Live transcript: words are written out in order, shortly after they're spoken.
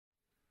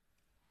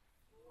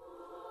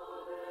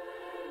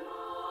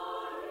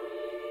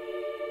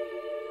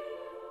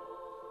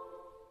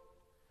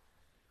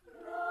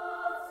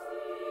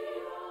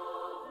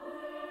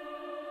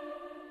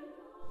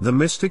The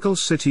Mystical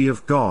City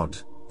of God,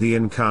 the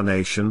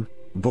Incarnation,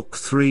 Book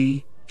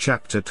 3,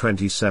 Chapter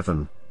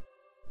 27.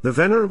 The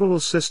Venerable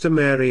Sister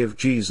Mary of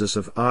Jesus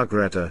of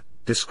Ágreda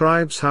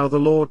describes how the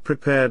Lord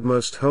prepared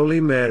Most Holy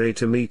Mary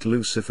to meet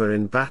Lucifer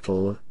in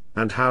battle,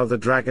 and how the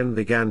dragon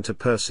began to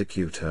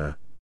persecute her.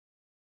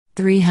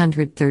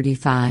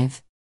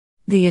 335.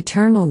 The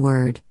Eternal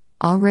Word,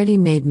 already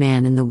made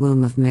man in the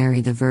womb of Mary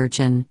the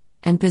Virgin,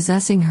 and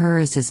possessing her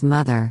as his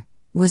mother,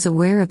 was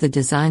aware of the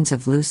designs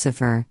of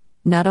Lucifer,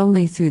 not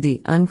only through the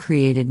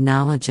uncreated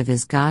knowledge of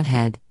his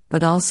Godhead,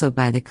 but also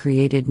by the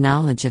created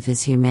knowledge of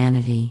his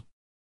humanity.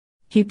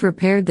 He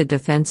prepared the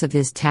defense of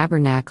his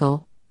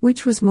tabernacle,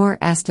 which was more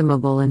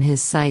estimable in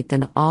his sight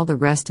than all the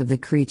rest of the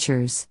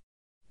creatures,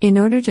 in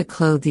order to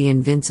clothe the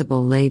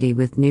invincible lady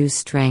with new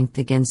strength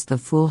against the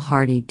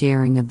foolhardy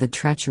daring of the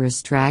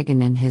treacherous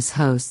dragon and his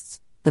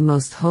hosts. The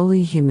most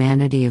holy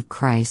humanity of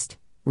Christ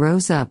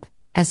rose up,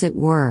 as it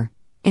were,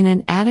 in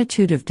an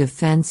attitude of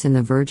defense in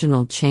the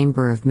virginal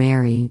chamber of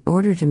Mary in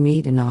order to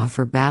meet and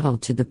offer battle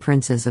to the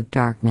princes of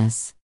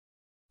darkness.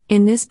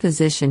 In this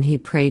position he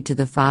prayed to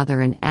the Father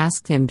and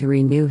asked him to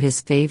renew his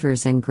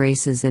favors and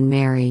graces in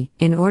Mary,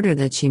 in order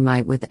that she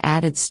might with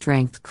added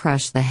strength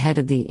crush the head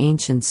of the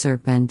ancient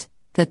serpent,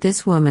 that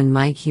this woman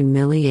might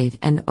humiliate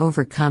and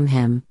overcome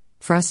him,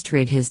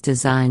 frustrate his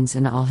designs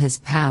and all his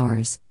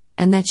powers,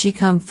 and that she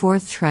come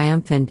forth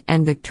triumphant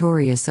and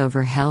victorious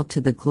over hell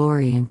to the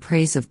glory and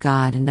praise of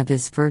God and of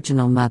his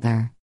virginal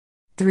mother.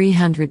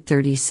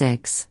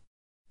 336.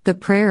 The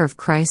prayer of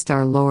Christ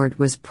our Lord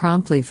was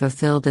promptly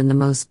fulfilled in the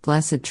most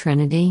blessed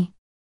Trinity.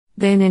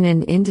 Then in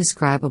an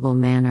indescribable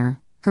manner,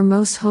 her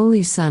most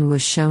holy Son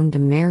was shown to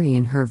Mary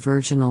in her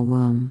virginal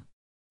womb.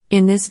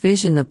 In this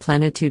vision the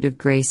plenitude of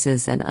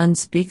graces and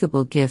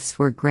unspeakable gifts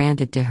were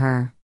granted to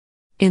her.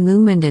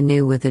 Illumined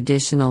anew with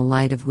additional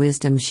light of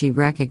wisdom, she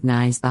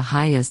recognized the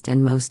highest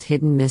and most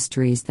hidden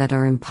mysteries that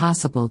are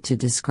impossible to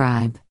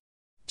describe.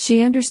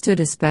 She understood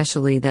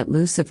especially that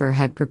Lucifer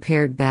had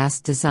prepared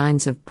vast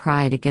designs of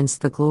pride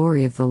against the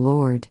glory of the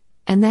Lord,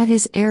 and that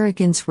his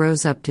arrogance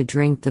rose up to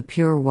drink the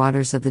pure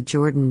waters of the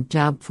Jordan.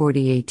 Job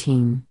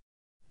 40:18.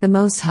 The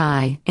Most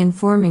High,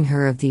 informing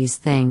her of these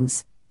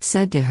things,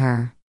 said to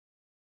her,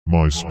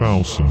 "My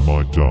spouse and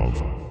my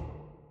dove,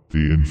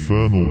 the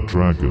infernal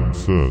dragon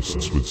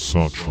thirsts with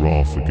such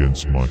wrath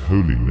against my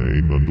holy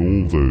name and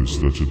all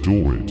those that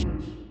adore it,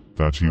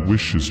 that he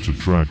wishes to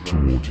drag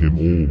toward him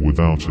all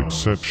without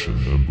exception,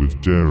 and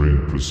with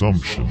daring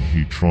presumption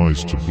he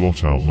tries to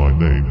blot out my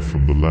name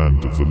from the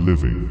land of the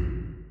living.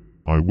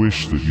 I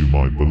wish that you,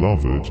 my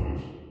beloved,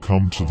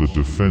 come to the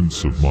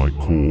defense of my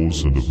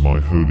cause and of my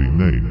holy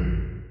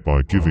name,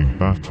 by giving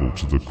battle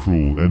to the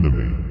cruel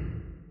enemy,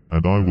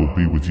 and I will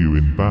be with you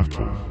in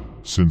battle,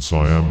 since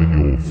I am in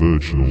your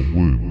virginal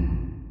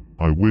womb.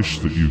 I wish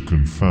that you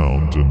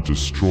confound and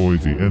destroy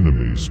the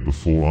enemies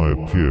before I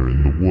appear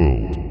in the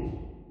world,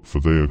 for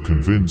they are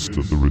convinced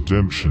that the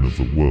redemption of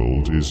the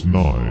world is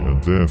nigh,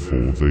 and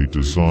therefore they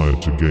desire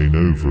to gain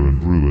over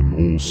and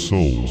ruin all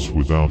souls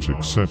without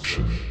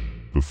exception,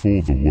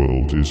 before the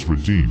world is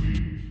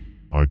redeemed.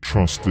 I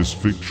trust this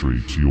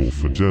victory to your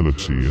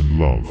fidelity and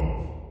love.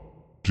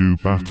 Do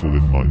battle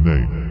in my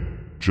name,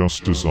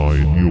 just as I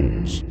in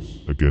yours,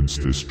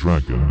 against this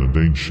dragon and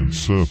ancient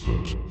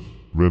serpent."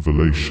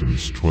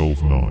 Revelations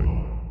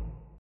 12:9.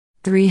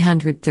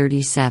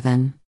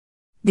 337.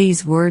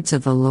 These words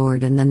of the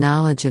Lord and the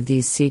knowledge of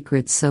these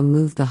secrets so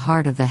moved the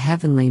heart of the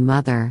Heavenly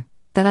Mother,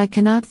 that I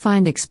cannot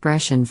find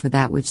expression for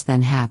that which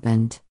then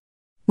happened.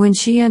 When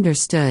she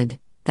understood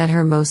that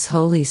her most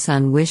holy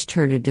Son wished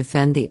her to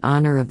defend the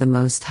honor of the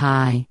Most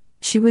High,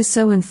 she was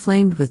so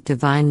inflamed with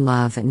divine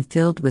love and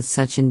filled with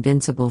such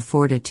invincible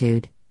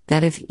fortitude,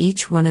 that if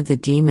each one of the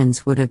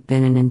demons would have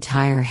been an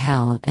entire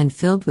hell and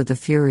filled with the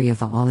fury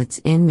of all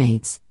its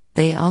inmates,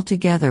 they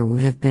altogether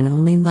would have been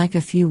only like a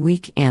few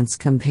weak ants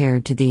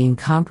compared to the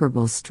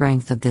incomparable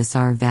strength of this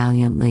our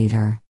valiant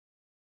leader.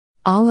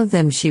 All of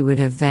them she would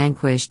have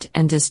vanquished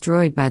and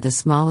destroyed by the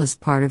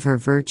smallest part of her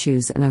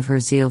virtues and of her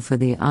zeal for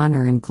the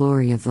honor and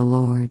glory of the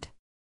Lord.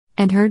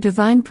 And her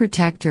divine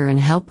protector and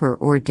helper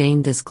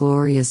ordained this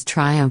glorious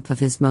triumph of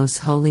his most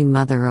holy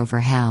mother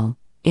over hell,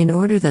 in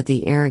order that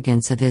the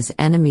arrogance of his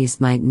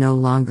enemies might no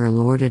longer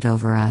lord it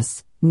over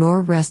us,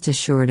 nor rest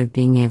assured of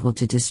being able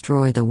to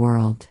destroy the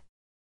world.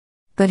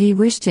 But he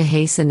wished to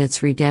hasten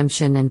its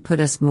redemption and put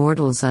us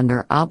mortals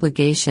under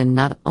obligation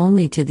not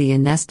only to the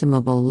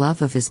inestimable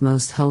love of his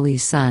most holy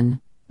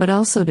Son, but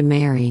also to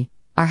Mary,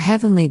 our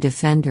heavenly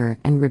defender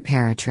and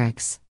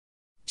reparatrix.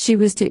 She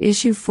was to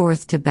issue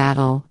forth to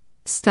battle,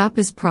 stop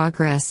his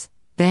progress,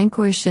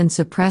 vanquish and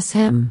suppress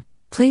him,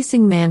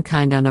 placing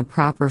mankind on a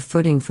proper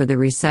footing for the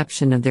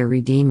reception of their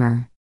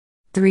Redeemer.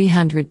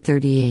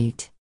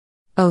 338.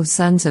 O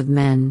sons of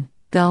men,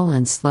 dull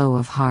and slow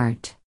of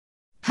heart!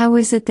 How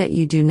is it that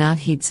you do not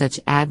heed such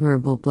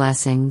admirable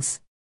blessings?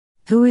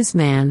 Who is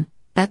man,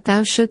 that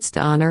thou shouldst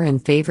honor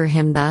and favor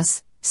him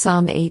thus?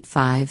 Psalm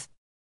 8:5.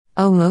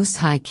 O Most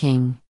High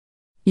King!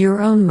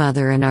 Your own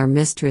mother and our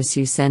mistress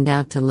you send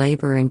out to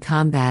labor and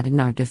combat in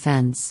our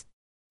defense.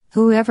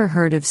 Who ever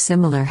heard of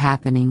similar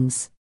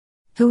happenings?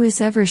 Who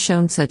has ever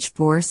shown such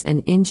force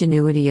and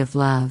ingenuity of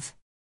love?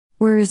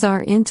 Where is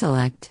our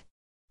intellect?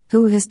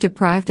 Who has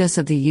deprived us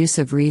of the use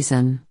of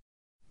reason?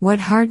 What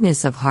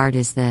hardness of heart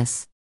is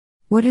this?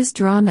 What has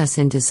drawn us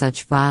into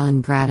such vile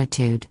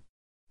ingratitude?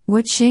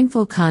 What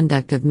shameful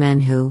conduct of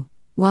men who,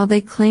 while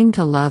they claim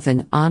to love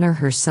and honor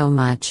her so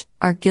much,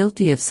 are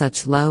guilty of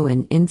such low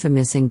and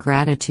infamous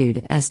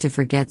ingratitude as to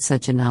forget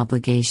such an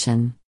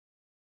obligation?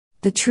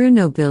 The true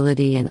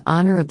nobility and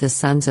honor of the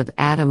sons of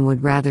Adam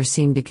would rather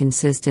seem to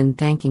consist in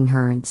thanking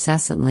her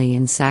incessantly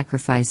and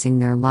sacrificing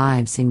their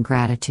lives in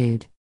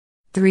gratitude.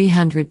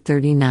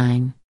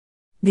 339.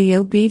 The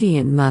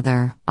obedient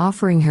mother,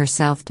 offering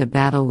herself to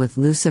battle with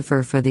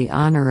Lucifer for the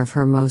honor of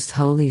her most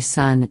holy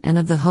Son and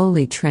of the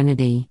Holy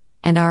Trinity,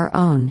 and our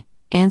own,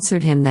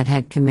 answered him that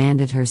had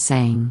commanded her,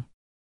 saying,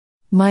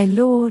 My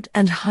Lord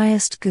and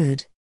highest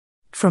good,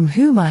 from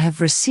whom I have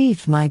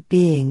received my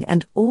being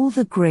and all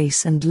the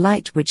grace and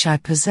light which I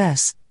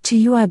possess, to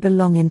you I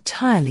belong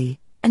entirely,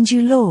 and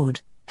you,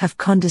 Lord, have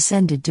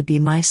condescended to be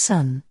my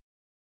Son.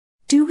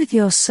 Do with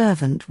your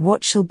servant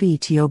what shall be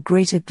to your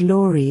greater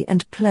glory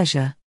and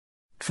pleasure.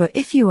 For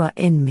if you are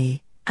in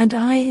me, and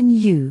I in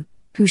you,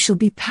 who shall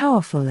be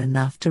powerful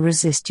enough to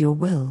resist your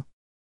will?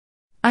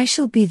 I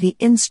shall be the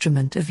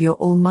instrument of your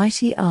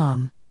almighty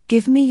arm.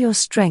 Give me your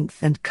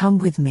strength and come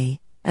with me,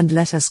 and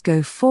let us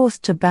go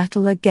forth to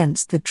battle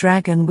against the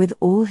dragon with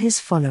all his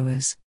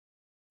followers.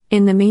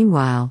 In the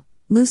meanwhile,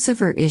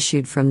 Lucifer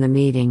issued from the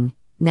meeting,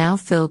 now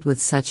filled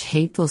with such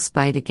hateful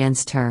spite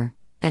against her,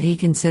 that he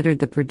considered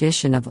the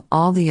perdition of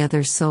all the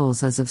other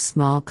souls as of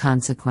small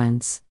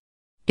consequence.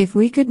 If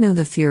we could know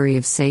the fury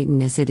of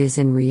Satan as it is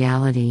in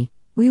reality,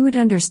 we would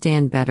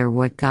understand better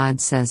what God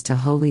says to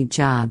holy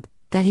Job,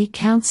 that he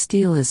counts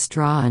steel as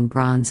straw and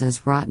bronze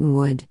as rotten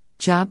wood,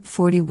 Job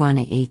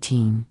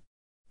 41:18.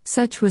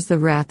 Such was the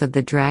wrath of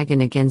the dragon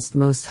against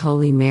most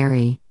holy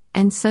Mary,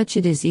 and such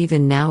it is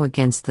even now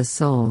against the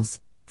souls,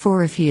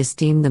 for if he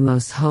esteemed the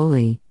most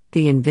holy,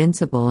 the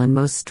invincible and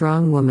most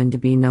strong woman to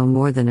be no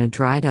more than a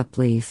dried-up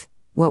leaf,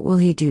 what will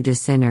he do to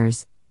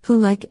sinners, who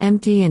like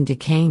empty and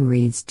decaying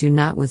reeds do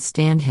not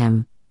withstand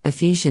him?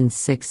 Ephesians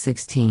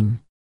 6:16.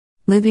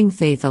 Living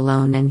faith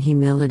alone and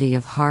humility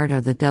of heart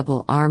are the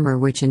double armor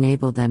which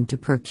enable them to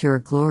procure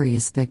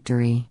glorious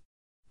victory.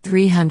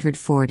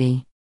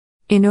 340.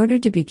 In order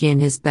to begin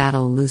his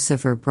battle,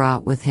 Lucifer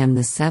brought with him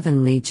the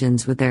 7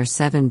 legions with their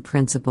 7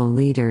 principal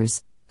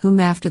leaders, whom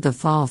after the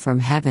fall from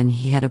heaven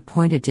he had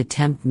appointed to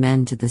tempt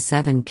men to the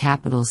 7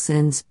 capital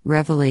sins,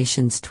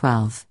 Revelations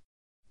 12.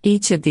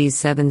 Each of these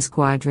 7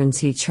 squadrons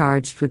he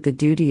charged with the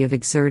duty of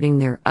exerting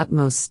their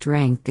utmost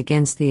strength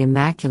against the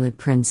Immaculate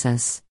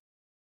Princess.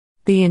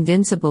 The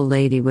invincible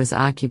lady was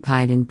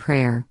occupied in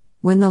prayer,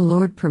 when the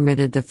Lord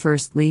permitted the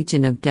first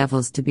legion of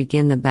devils to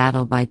begin the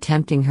battle by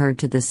tempting her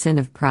to the sin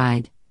of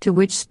pride, to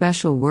which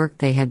special work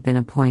they had been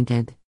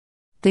appointed.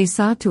 They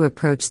sought to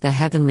approach the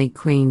heavenly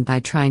Queen by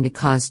trying to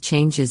cause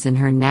changes in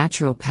her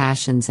natural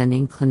passions and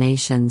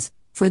inclinations,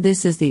 for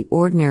this is the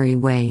ordinary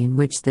way in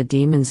which the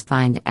demons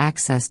find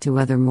access to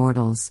other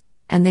mortals,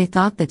 and they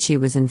thought that she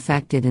was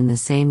infected in the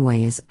same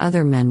way as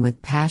other men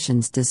with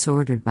passions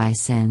disordered by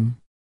sin.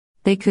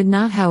 They could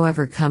not,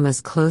 however, come as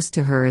close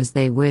to her as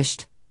they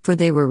wished, for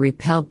they were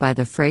repelled by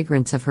the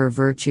fragrance of her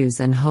virtues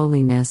and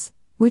holiness,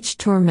 which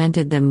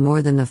tormented them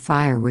more than the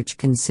fire which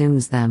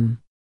consumes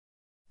them.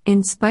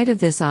 In spite of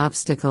this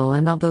obstacle,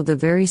 and although the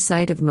very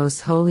sight of Most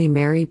Holy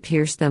Mary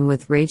pierced them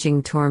with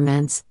raging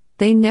torments,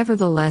 they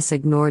nevertheless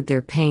ignored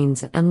their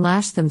pains and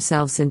lashed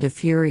themselves into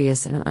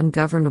furious and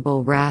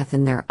ungovernable wrath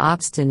in their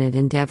obstinate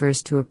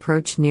endeavors to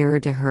approach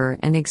nearer to her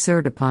and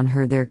exert upon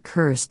her their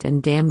cursed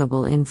and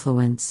damnable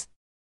influence.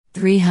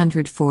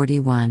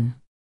 341.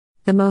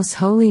 The Most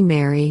Holy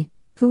Mary,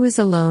 who is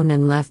alone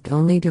and left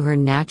only to her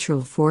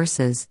natural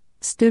forces,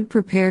 stood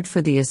prepared for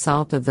the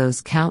assault of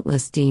those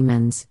countless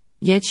demons,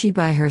 yet she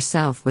by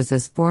herself was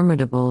as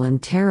formidable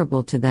and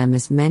terrible to them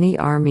as many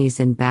armies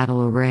in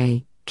battle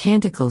array.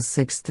 Canticles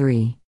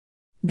 6:3.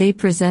 They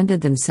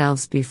presented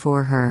themselves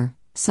before her,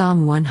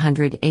 Psalm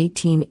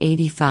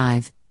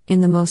 118:85, in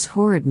the most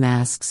horrid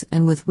masks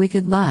and with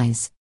wicked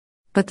lies.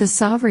 But the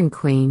Sovereign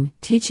Queen,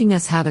 teaching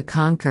us how to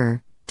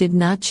conquer, did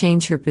not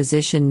change her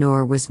position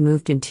nor was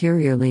moved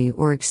interiorly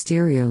or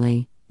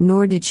exteriorly,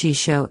 nor did she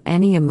show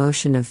any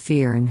emotion of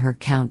fear in her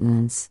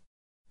countenance.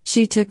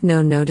 She took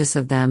no notice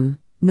of them,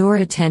 nor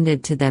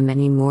attended to them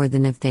any more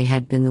than if they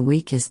had been the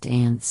weakest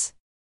ants.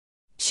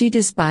 She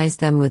despised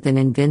them with an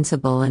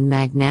invincible and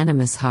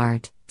magnanimous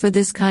heart, for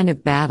this kind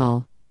of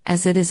battle,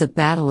 as it is a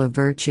battle of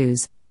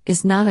virtues,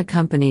 is not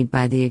accompanied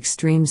by the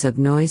extremes of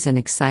noise and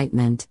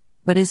excitement,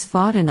 but is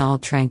fought in all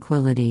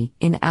tranquility,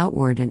 in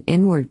outward and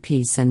inward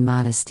peace and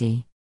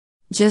modesty.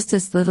 Just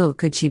as little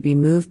could she be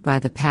moved by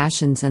the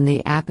passions and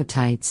the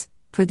appetites,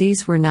 for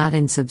these were not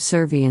in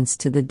subservience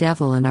to the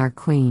devil and our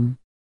Queen.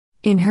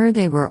 In her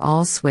they were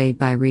all swayed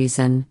by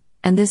reason,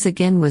 and this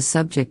again was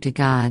subject to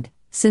God,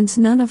 since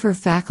none of her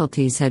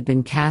faculties had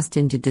been cast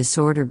into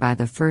disorder by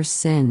the first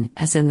sin,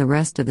 as in the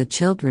rest of the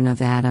children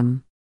of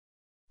Adam.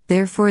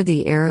 Therefore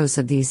the arrows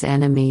of these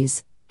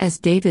enemies, as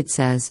David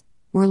says,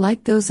 were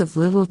like those of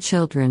little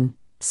children,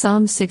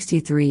 Psalm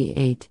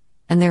 63:8,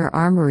 and their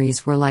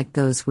armories were like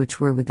those which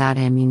were without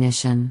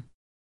ammunition.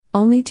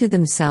 Only to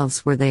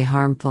themselves were they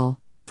harmful,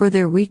 for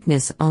their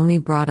weakness only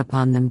brought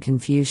upon them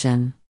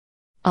confusion.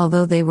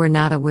 Although they were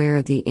not aware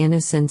of the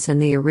innocence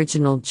and the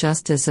original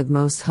justice of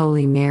Most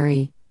Holy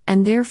Mary,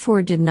 and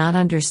therefore did not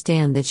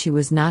understand that she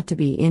was not to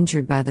be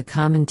injured by the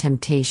common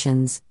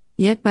temptations,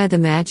 yet by the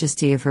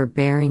majesty of her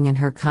bearing and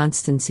her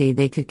constancy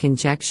they could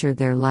conjecture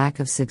their lack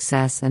of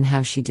success and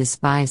how she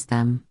despised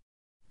them.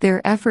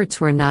 Their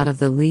efforts were not of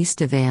the least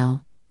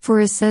avail, for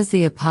as says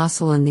the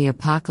Apostle in the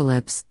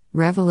Apocalypse,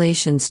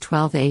 Revelations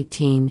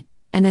 12:18,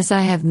 and as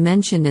I have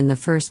mentioned in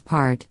the first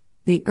part,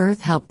 the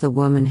earth helped the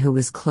woman who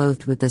was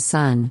clothed with the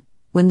sun,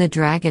 when the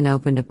dragon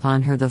opened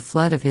upon her the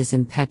flood of his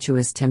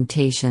impetuous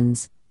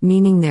temptations,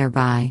 meaning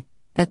thereby,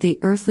 that the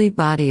earthly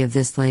body of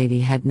this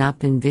lady had not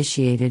been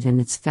vitiated in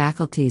its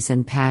faculties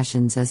and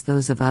passions as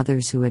those of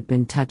others who had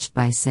been touched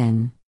by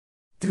sin.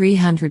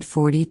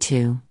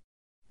 342.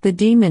 The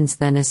demons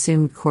then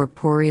assumed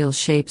corporeal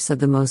shapes of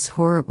the most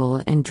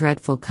horrible and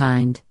dreadful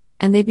kind,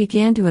 and they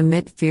began to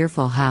emit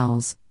fearful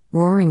howls,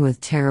 roaring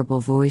with terrible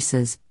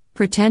voices,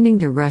 pretending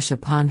to rush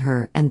upon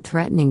her and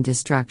threatening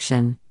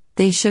destruction.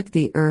 They shook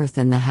the earth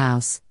and the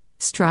house,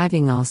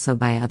 striving also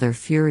by other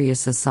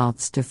furious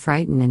assaults to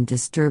frighten and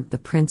disturb the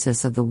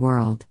princess of the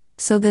world,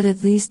 so that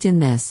at least in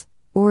this,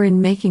 or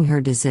in making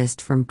her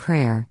desist from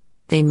prayer,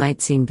 they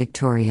might seem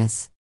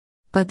victorious.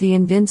 But the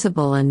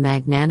invincible and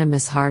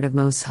magnanimous heart of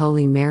Most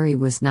Holy Mary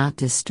was not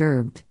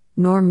disturbed,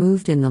 nor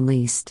moved in the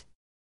least.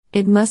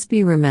 It must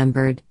be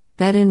remembered,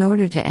 that in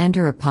order to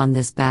enter upon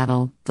this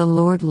battle, the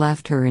Lord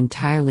left her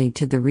entirely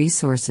to the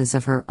resources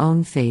of her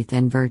own faith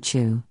and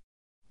virtue.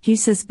 He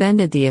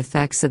suspended the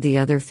effects of the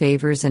other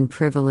favors and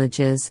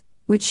privileges,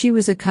 which she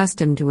was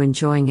accustomed to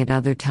enjoying at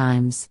other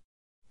times.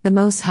 The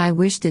Most High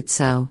wished it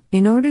so,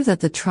 in order that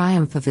the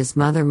triumph of his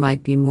mother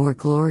might be more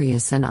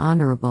glorious and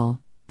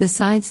honorable.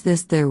 Besides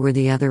this, there were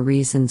the other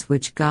reasons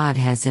which God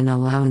has in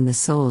allowing the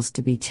souls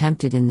to be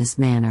tempted in this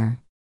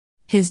manner.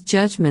 His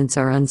judgments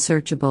are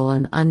unsearchable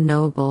and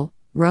unknowable,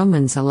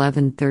 Romans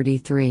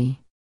 11:33.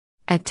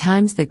 At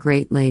times the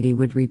great lady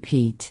would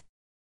repeat,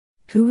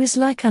 "Who is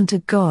like unto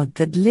God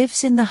that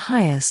lives in the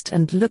highest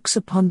and looks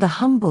upon the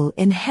humble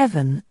in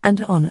heaven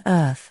and on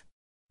earth?"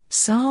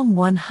 Psalm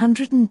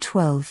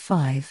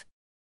 112:5.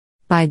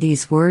 By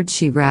these words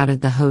she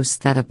routed the hosts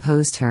that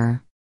opposed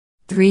her.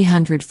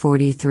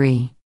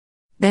 343.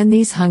 Then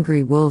these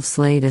hungry wolves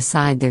laid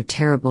aside their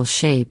terrible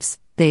shapes,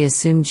 they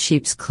assumed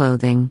sheep's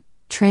clothing,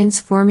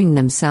 transforming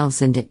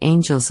themselves into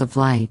angels of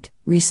light,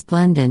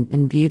 resplendent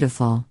and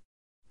beautiful.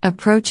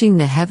 Approaching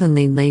the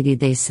heavenly lady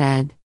they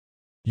said,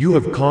 "You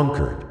have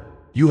conquered.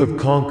 You have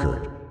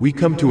conquered. We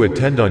come to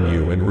attend on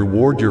you and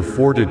reward your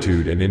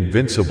fortitude and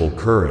invincible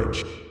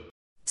courage."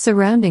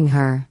 Surrounding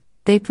her,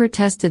 they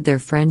protested their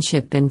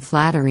friendship in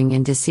flattering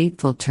and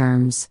deceitful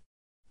terms.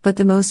 But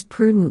the most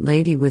prudent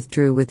lady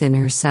withdrew within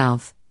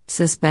herself,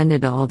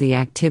 suspended all the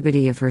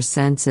activity of her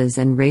senses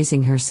and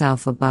raising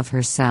herself above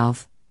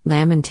herself,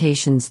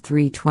 Lamentations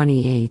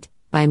 3:28,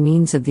 by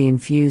means of the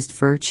infused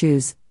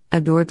virtues,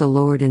 adored the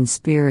Lord in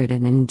spirit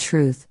and in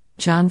truth,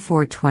 John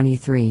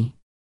 4:23.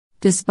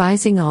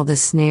 Despising all the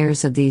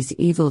snares of these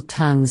evil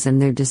tongues and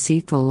their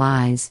deceitful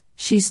lies,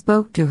 she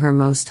spoke to her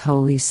most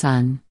holy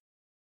Son.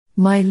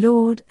 "My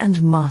Lord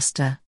and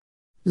Master,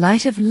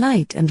 light of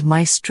light and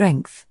my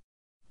strength,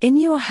 in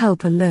your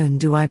help alone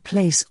do I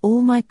place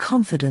all my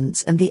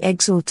confidence and the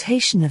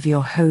exaltation of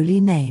your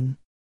holy name.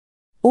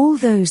 All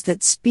those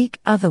that speak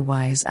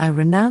otherwise I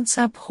renounce,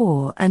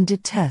 abhor, and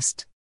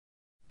detest."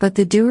 But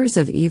the doers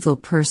of evil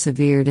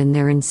persevered in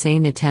their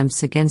insane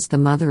attempts against the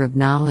Mother of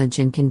Knowledge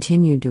and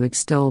continued to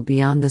extol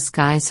beyond the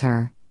skies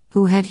her,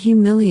 who had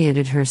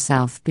humiliated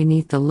herself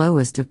beneath the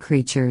lowest of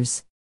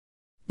creatures.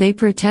 They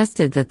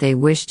protested that they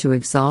wished to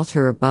exalt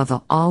her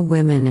above all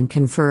women and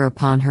confer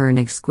upon her an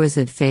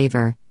exquisite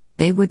favor.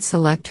 They would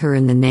select her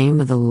in the name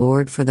of the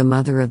Lord for the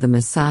mother of the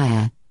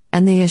Messiah,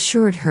 and they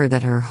assured her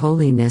that her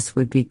holiness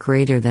would be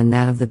greater than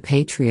that of the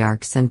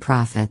patriarchs and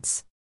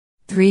prophets.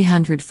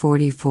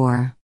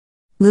 344.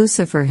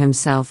 Lucifer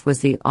himself was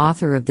the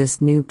author of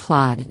this new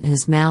plot, and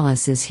his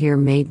malice is here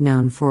made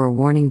known for a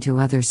warning to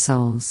other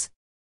souls.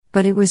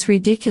 But it was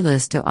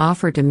ridiculous to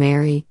offer to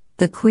Mary,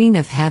 the Queen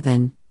of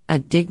Heaven, a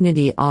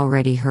dignity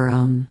already her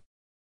own.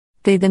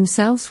 They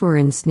themselves were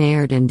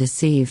ensnared and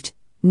deceived,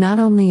 not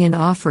only in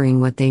offering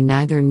what they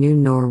neither knew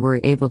nor were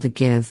able to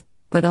give,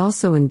 but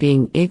also in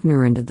being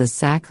ignorant of the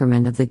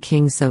sacrament of the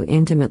King so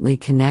intimately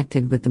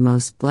connected with the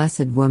most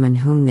blessed woman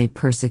whom they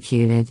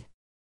persecuted.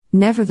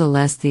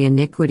 Nevertheless, the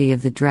iniquity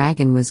of the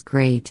dragon was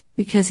great,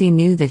 because he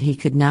knew that he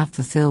could not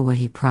fulfill what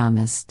he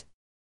promised.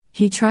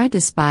 He tried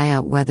to spy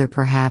out whether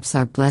perhaps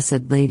our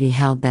Blessed Lady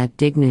held that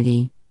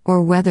dignity,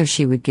 or whether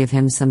she would give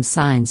him some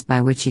signs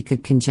by which he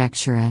could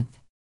conjecture it.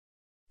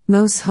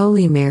 Most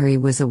Holy Mary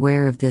was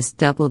aware of this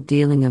double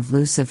dealing of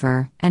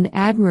Lucifer, and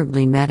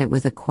admirably met it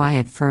with a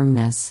quiet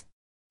firmness.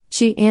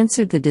 She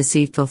answered the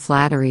deceitful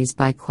flatteries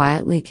by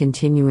quietly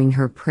continuing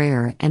her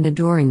prayer and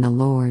adoring the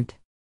Lord.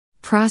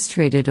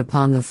 Prostrated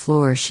upon the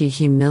floor, she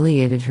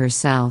humiliated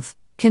herself,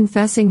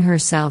 confessing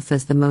herself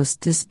as the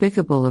most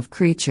despicable of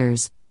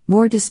creatures,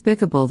 more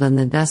despicable than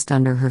the dust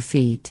under her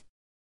feet.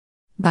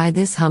 By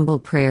this humble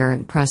prayer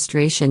and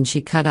prostration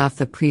she cut off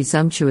the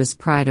presumptuous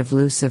pride of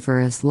Lucifer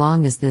as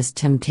long as this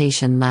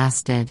temptation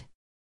lasted.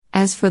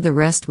 As for the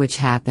rest which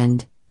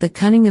happened, the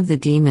cunning of the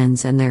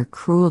demons and their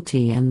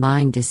cruelty and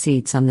lying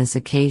deceits on this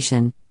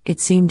occasion,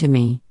 it seemed to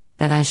me,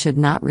 that I should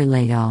not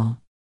relate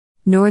all.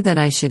 Nor that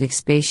I should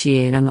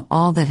expatiate on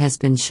all that has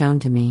been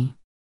shown to me.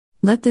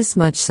 Let this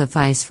much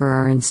suffice for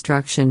our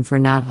instruction, for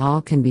not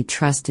all can be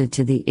trusted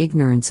to the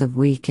ignorance of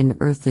weak and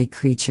earthly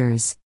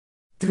creatures.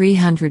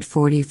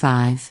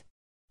 345.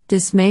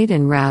 Dismayed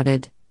and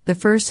routed, the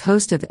first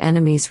host of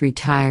enemies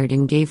retired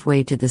and gave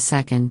way to the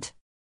second.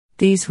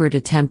 These were to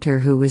tempt her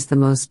who was the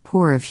most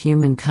poor of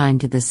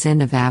humankind to the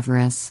sin of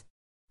avarice.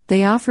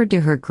 They offered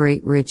to her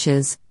great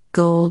riches,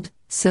 gold,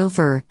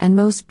 silver, and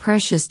most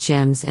precious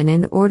gems, and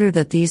in order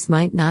that these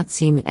might not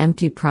seem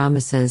empty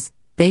promises,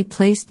 they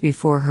placed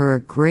before her a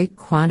great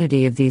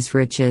quantity of these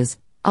riches,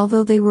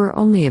 although they were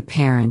only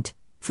apparent,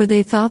 for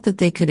they thought that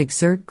they could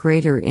exert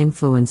greater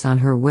influence on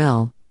her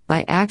will,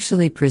 by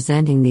actually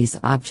presenting these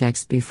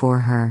objects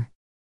before her.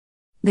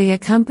 They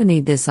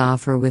accompanied this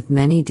offer with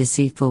many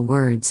deceitful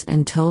words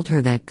and told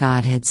her that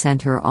God had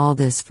sent her all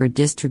this for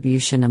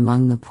distribution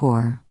among the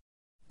poor.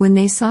 When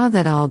they saw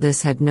that all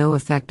this had no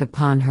effect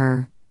upon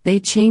her, they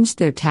changed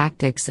their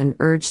tactics and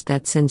urged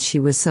that since she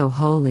was so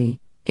holy,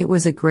 it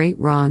was a great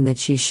wrong that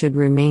she should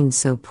remain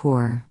so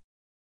poor.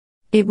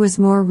 It was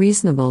more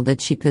reasonable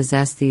that she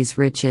possess these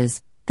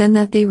riches, than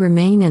that they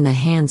remain in the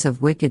hands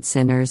of wicked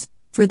sinners,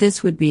 for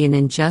this would be an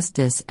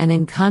injustice and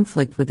in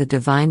conflict with the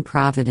divine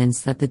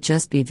providence that the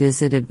just be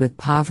visited with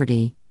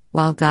poverty,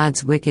 while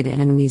God's wicked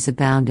enemies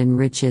abound in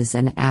riches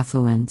and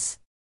affluence.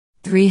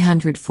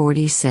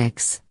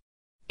 346.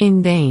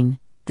 In vain,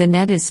 the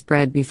net is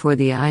spread before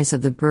the eyes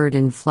of the bird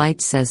in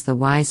flight, says the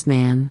wise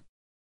man.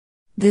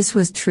 This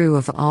was true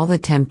of all the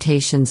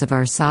temptations of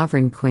our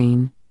sovereign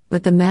queen,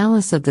 but the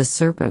malice of the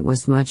serpent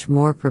was much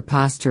more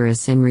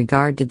preposterous in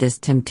regard to this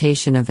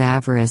temptation of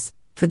avarice,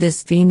 for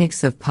this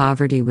phoenix of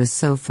poverty was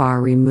so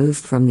far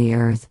removed from the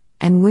earth,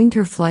 and winged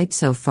her flight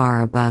so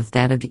far above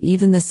that of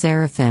even the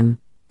seraphim,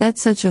 that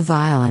such a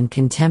vile and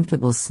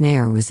contemptible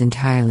snare was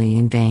entirely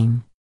in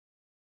vain.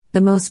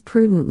 The most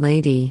prudent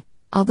lady,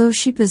 although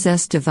she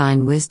possessed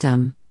divine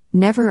wisdom,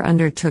 never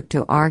undertook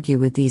to argue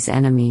with these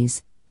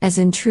enemies, as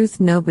in truth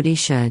nobody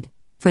should,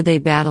 for they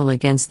battle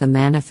against the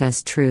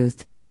manifest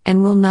truth,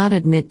 and will not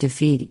admit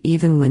defeat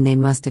even when they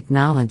must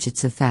acknowledge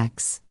its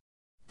effects.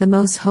 The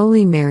Most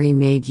Holy Mary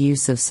made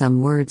use of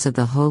some words of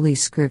the Holy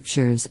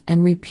Scriptures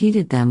and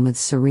repeated them with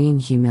serene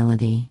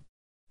humility.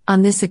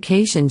 On this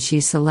occasion she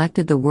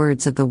selected the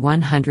words of the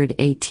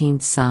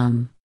 118th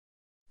Psalm.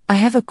 I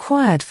have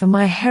acquired for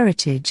my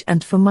heritage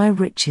and for my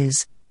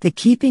riches, the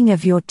keeping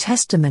of your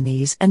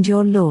testimonies and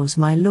your laws,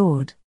 my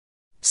Lord.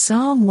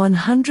 Psalm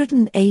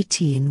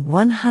 118,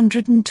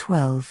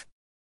 112.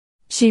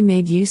 She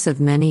made use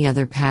of many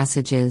other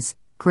passages,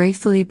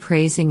 gratefully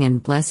praising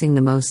and blessing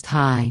the Most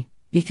High,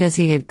 because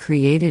he had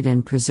created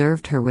and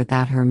preserved her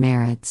without her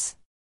merits.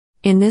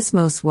 In this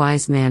most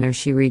wise manner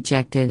she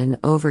rejected and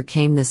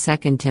overcame the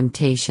second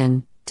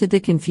temptation, to the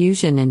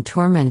confusion and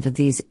torment of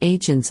these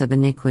agents of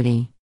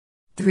iniquity.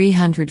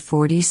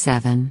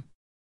 347.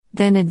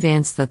 Then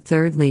advanced the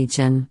third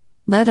legion,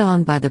 led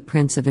on by the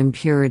prince of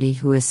impurity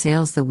who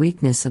assails the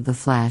weakness of the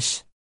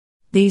flesh.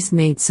 These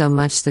made so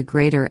much the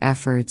greater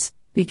efforts,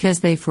 because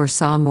they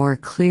foresaw more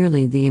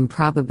clearly the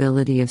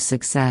improbability of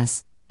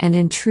success, and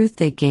in truth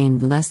they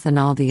gained less than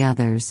all the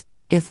others,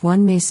 if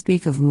one may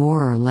speak of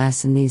more or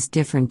less in these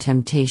different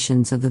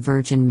temptations of the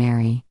Virgin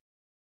Mary.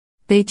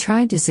 They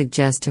tried to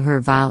suggest to her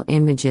vile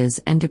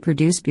images and to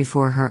produce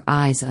before her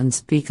eyes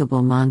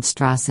unspeakable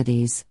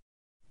monstrosities.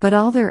 But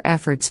all their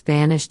efforts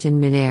vanished in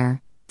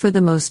midair, for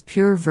the most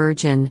pure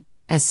Virgin,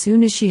 as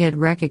soon as she had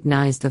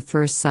recognized the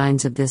first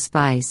signs of this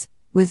vice,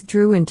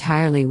 withdrew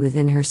entirely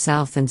within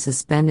herself and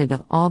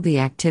suspended all the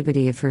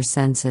activity of her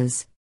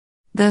senses.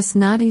 Thus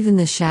not even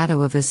the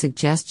shadow of a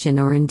suggestion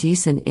or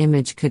indecent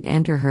image could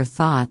enter her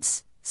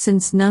thoughts,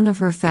 since none of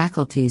her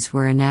faculties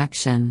were in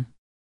action.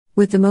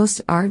 With the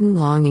most ardent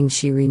longing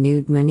she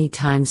renewed many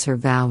times her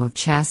vow of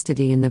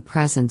chastity in the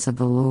presence of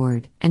the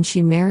Lord, and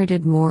she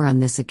merited more on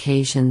this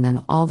occasion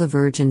than all the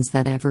virgins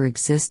that ever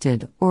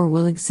existed or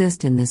will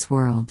exist in this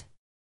world.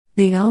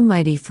 The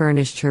Almighty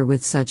furnished her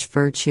with such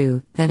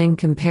virtue, that in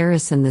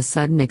comparison the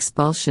sudden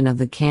expulsion of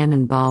the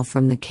cannon ball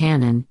from the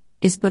cannon,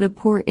 is but a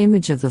poor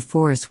image of the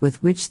force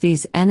with which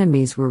these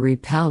enemies were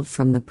repelled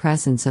from the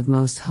presence of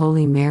Most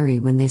Holy Mary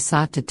when they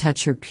sought to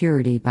touch her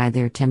purity by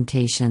their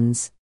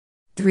temptations.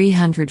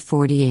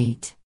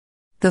 348.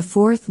 The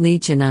fourth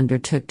legion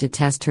undertook to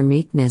test her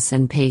meekness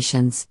and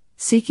patience,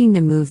 seeking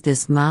to move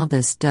this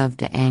mildest dove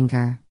to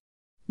anger.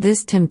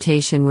 This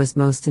temptation was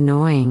most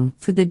annoying,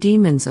 for the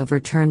demons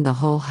overturned the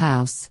whole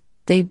house.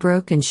 They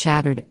broke and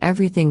shattered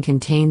everything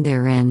contained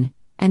therein,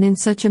 and in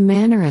such a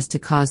manner as to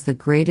cause the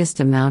greatest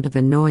amount of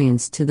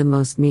annoyance to the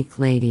most meek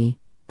lady,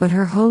 but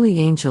her holy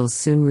angels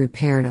soon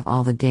repaired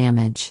all the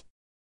damage.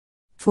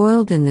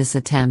 Foiled in this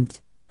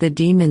attempt, the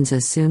demons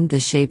assumed the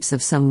shapes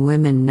of some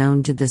women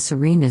known to the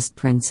serenest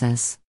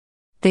princess.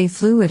 They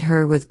flew at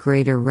her with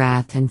greater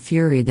wrath and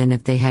fury than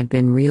if they had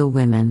been real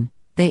women.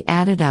 They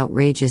added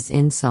outrageous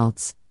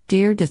insults,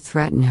 dared to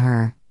threaten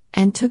her,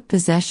 and took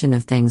possession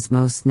of things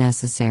most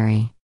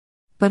necessary.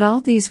 But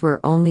all these were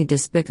only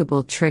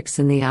despicable tricks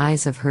in the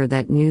eyes of her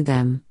that knew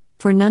them,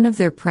 for none of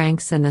their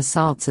pranks and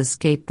assaults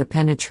escaped the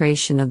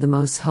penetration of the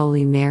Most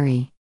Holy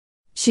Mary.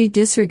 She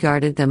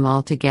disregarded them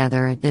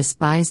altogether and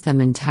despised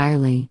them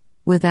entirely,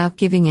 without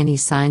giving any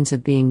signs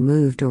of being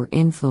moved or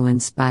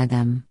influenced by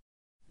them.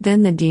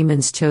 Then the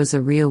demons chose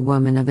a real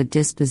woman of a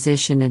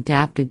disposition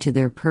adapted to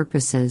their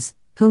purposes,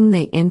 whom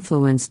they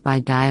influenced by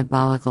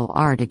diabolical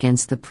art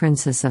against the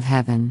Princess of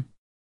Heaven.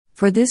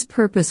 For this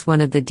purpose one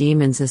of the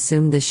demons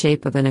assumed the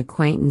shape of an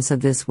acquaintance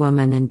of this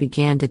woman and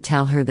began to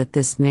tell her that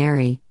this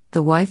Mary,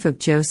 the wife of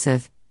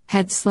Joseph,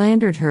 had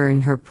slandered her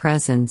in her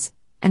presence,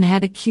 and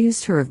had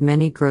accused her of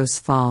many gross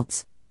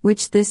faults,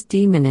 which this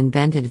demon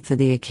invented for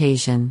the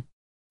occasion.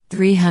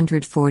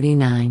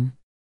 349.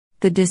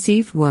 The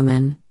deceived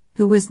woman,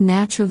 who was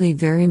naturally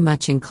very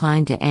much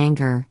inclined to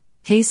anger,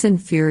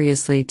 hastened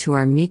furiously to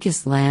our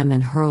meekest lamb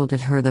and hurled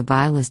at her the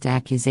vilest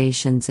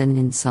accusations and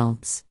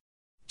insults.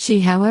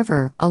 She,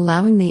 however,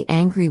 allowing the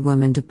angry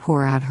woman to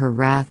pour out her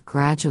wrath,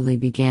 gradually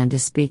began to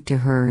speak to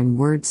her in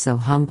words so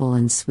humble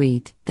and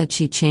sweet that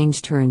she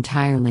changed her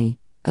entirely,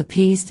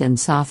 appeased and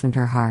softened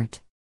her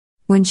heart.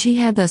 When she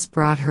had thus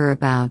brought her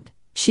about,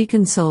 she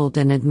consoled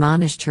and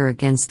admonished her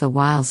against the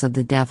wiles of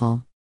the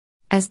devil.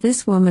 As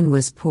this woman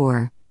was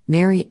poor,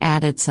 Mary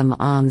added some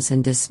alms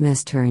and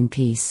dismissed her in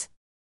peace.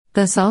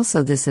 Thus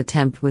also this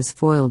attempt was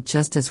foiled,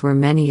 just as were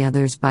many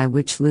others by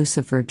which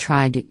Lucifer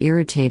tried to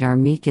irritate our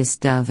meekest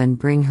dove and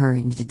bring her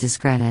into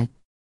discredit.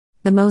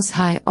 The Most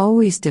High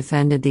always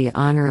defended the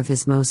honor of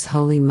His Most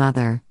Holy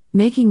Mother,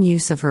 making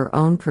use of her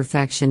own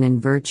perfection and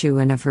virtue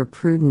and of her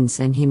prudence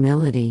and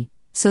humility,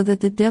 so that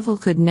the devil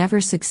could never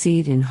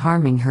succeed in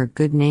harming her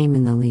good name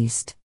in the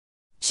least.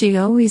 She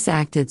always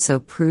acted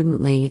so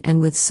prudently and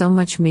with so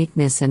much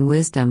meekness and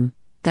wisdom,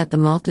 that the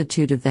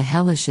multitude of the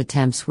hellish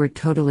attempts were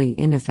totally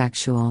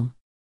ineffectual.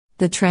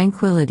 The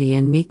tranquility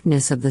and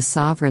meekness of the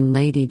sovereign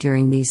lady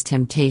during these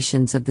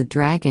temptations of the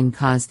dragon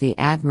caused the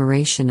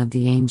admiration of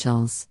the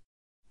angels.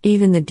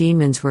 Even the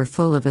demons were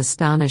full of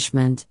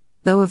astonishment,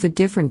 though of a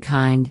different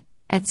kind,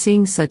 at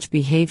seeing such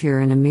behavior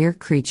in a mere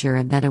creature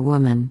and that a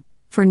woman,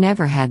 for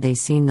never had they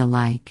seen the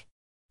like.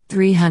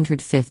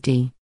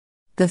 350.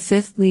 The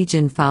fifth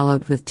legion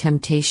followed with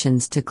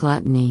temptations to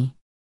gluttony.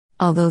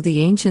 Although the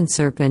ancient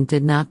serpent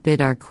did not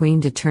bid our queen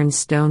to turn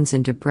stones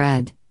into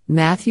bread,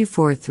 Matthew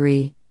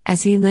 4:3,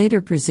 as he later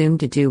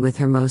presumed to do with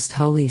her most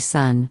holy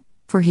Son,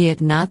 for he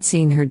had not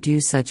seen her do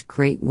such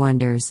great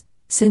wonders,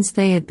 since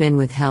they had been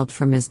withheld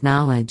from his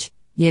knowledge,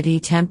 yet he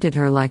tempted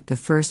her like the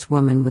first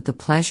woman with the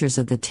pleasures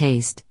of the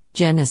taste,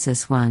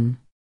 Genesis 1.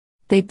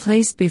 They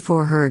placed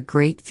before her a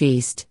great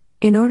feast.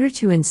 In order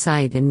to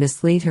incite and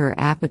mislead her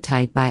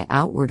appetite by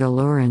outward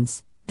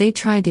allurance, they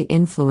tried to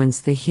influence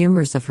the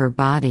humors of her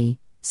body,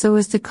 so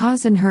as to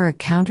cause in her a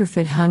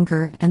counterfeit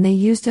hunger, and they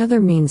used other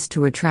means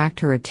to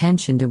attract her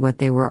attention to what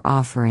they were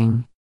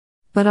offering.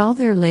 But all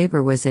their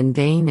labor was in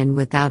vain and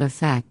without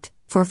effect,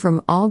 for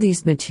from all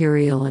these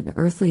material and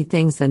earthly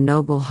things the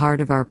noble heart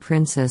of our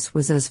princess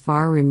was as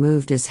far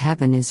removed as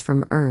heaven is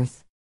from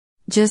earth.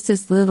 Just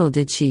as little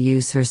did she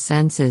use her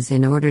senses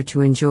in order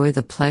to enjoy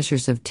the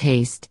pleasures of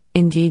taste,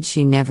 indeed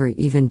she never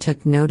even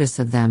took notice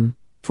of them,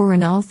 for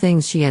in all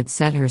things she had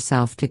set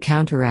herself to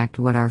counteract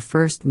what our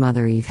first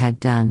mother Eve had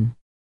done.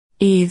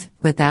 Eve,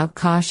 without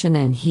caution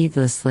and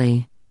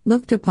heedlessly,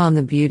 looked upon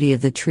the beauty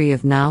of the tree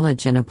of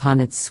knowledge and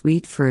upon its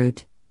sweet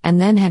fruit, and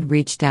then had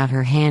reached out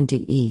her hand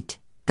to eat,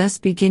 thus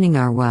beginning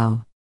our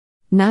woe.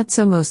 Not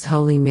so Most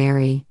Holy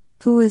Mary,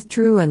 who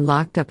withdrew and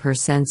locked up her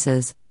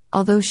senses,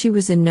 although she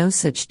was in no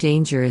such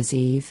danger as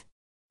Eve.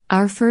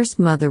 Our first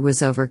mother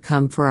was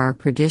overcome for our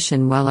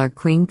perdition, while our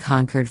queen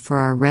conquered for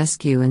our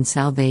rescue and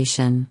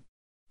salvation.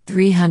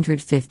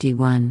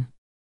 351.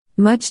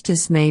 Much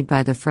dismayed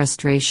by the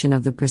frustration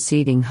of the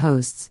preceding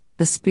hosts,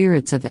 the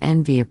spirits of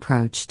envy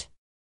approached.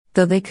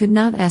 Though they could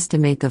not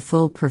estimate the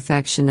full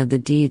perfection of the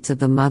deeds of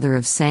the Mother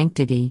of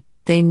Sanctity,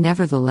 they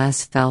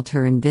nevertheless felt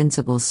her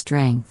invincible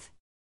strength.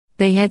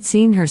 They had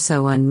seen her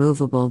so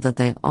unmovable that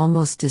they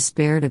almost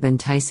despaired of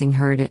enticing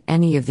her to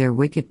any of their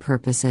wicked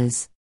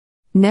purposes.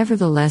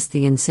 Nevertheless,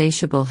 the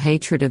insatiable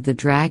hatred of the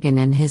dragon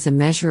and his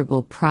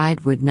immeasurable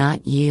pride would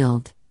not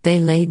yield. They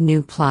laid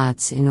new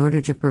plots in order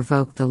to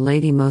provoke the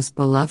lady most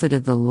beloved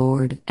of the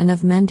Lord and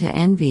of men to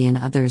envy in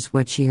others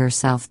what she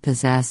herself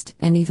possessed,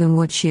 and even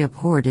what she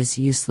abhorred as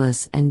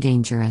useless and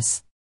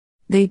dangerous.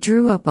 They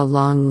drew up a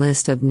long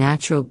list of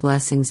natural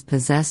blessings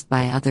possessed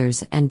by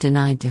others and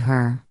denied to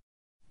her.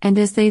 And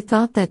as they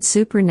thought that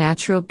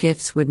supernatural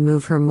gifts would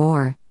move her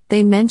more,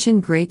 They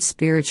mention great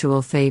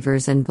spiritual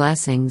favors and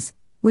blessings,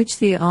 which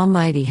the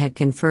Almighty had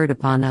conferred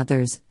upon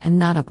others and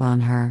not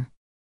upon her.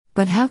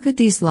 But how could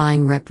these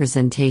lying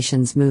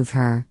representations move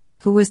her,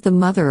 who was the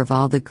mother of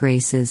all the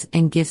graces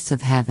and gifts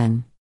of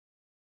heaven?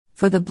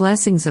 For the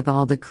blessings of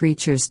all the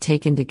creatures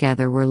taken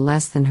together were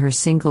less than her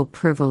single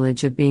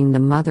privilege of being the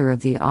mother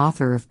of the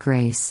author of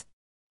grace.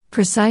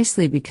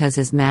 Precisely because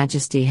His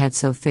Majesty had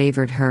so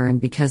favored her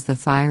and because the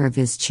fire of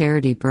His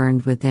charity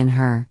burned within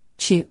her,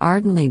 she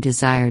ardently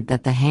desired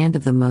that the hand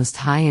of the Most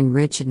High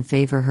enrich and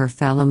favor her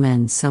fellow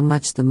men so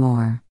much the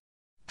more.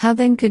 How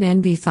then could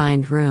envy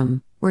find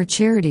room, where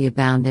charity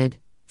abounded?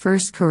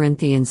 1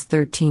 Corinthians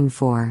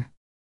 13:4.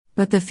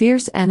 But the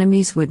fierce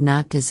enemies would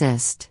not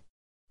desist.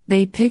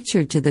 They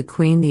pictured to the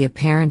queen the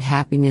apparent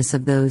happiness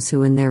of those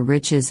who in their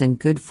riches and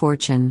good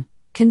fortune,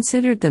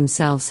 considered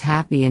themselves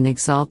happy and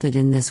exalted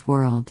in this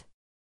world.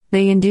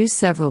 They induced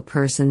several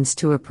persons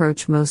to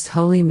approach Most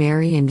Holy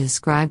Mary and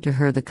describe to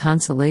her the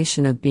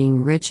consolation of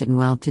being rich and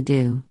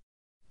well-to-do.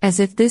 As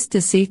if this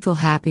deceitful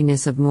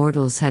happiness of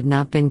mortals had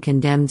not been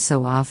condemned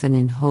so often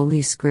in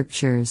Holy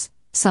Scriptures,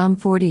 Psalm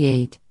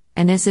 48,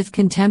 and as if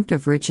contempt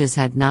of riches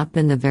had not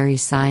been the very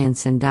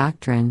science and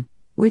doctrine,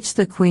 which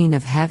the Queen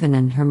of Heaven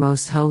and her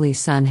Most Holy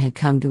Son had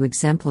come to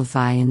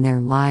exemplify in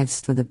their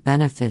lives for the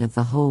benefit of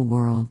the whole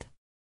world.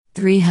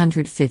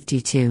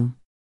 352.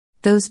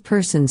 Those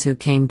persons who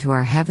came to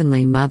our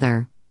Heavenly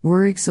Mother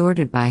were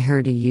exhorted by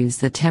her to use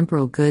the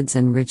temporal goods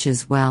and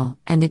riches well,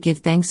 and to give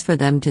thanks for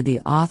them to the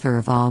Author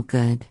of all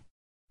good.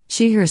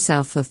 She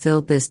herself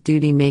fulfilled this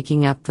duty,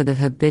 making up for the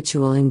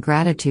habitual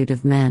ingratitude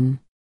of men.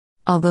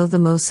 Although the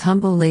most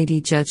humble lady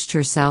judged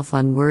herself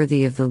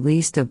unworthy of the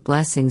least of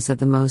blessings of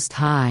the Most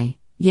High,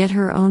 yet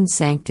her own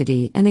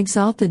sanctity and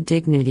exalted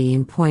dignity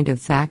in point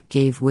of fact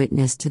gave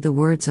witness to the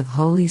words of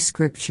Holy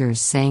Scriptures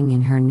saying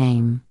in her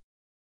name,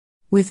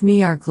 "With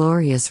me are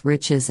glorious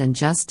riches and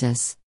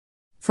justice.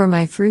 For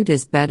my fruit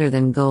is better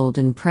than gold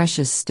and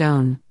precious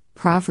stone."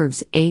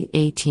 Proverbs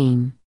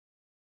 8:18.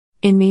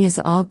 In me is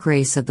all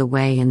grace of the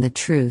way and the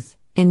truth,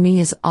 in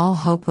me is all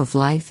hope of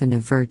life and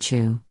of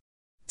virtue.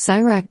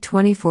 Sirach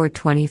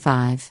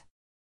 24:25.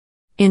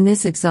 In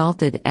this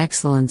exalted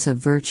excellence of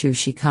virtue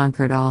she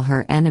conquered all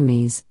her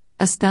enemies,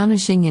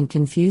 astonishing and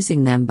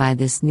confusing them by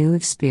this new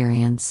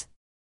experience.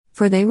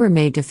 For they were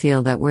made to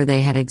feel that where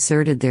they had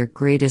exerted their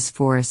greatest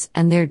force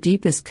and their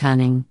deepest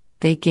cunning,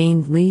 they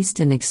gained least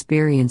and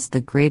experienced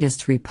the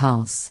greatest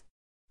repulse.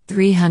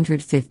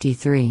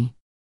 353.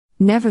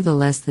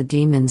 Nevertheless the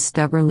demons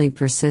stubbornly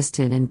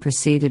persisted and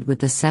proceeded with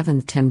the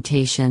seventh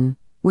temptation,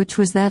 which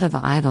was that of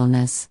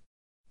idleness.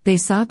 They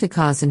sought to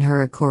cause in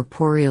her a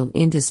corporeal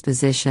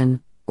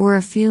indisposition, or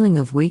a feeling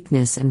of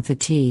weakness and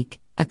fatigue,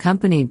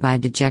 accompanied by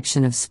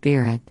dejection of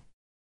spirit.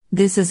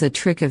 This is a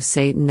trick of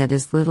Satan that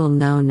is little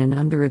known, and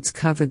under its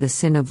cover the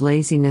sin of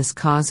laziness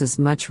causes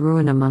much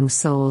ruin among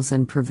souls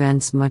and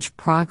prevents much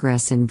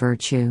progress in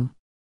virtue.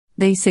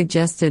 They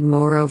suggested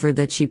moreover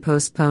that she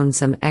postpone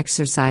some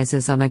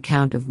exercises on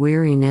account of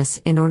weariness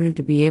in order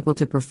to be able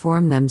to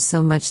perform them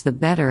so much the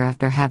better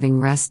after having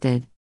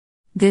rested.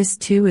 This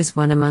too is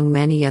one among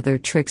many other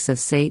tricks of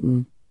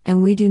Satan,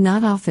 and we do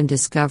not often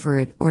discover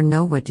it or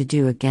know what to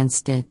do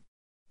against it.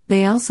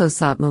 They also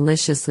sought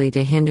maliciously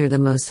to hinder the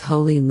Most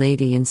Holy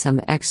Lady in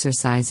some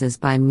exercises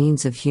by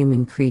means of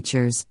human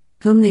creatures,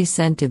 whom they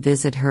sent to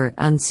visit her at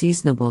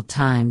unseasonable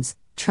times,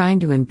 trying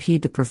to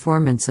impede the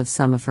performance of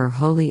some of her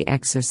holy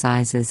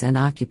exercises and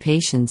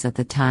occupations at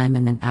the time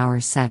and an hour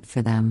set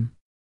for them.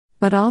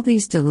 But all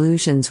these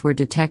delusions were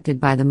detected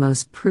by the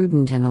most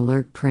prudent and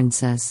alert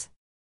princess.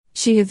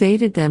 She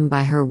evaded them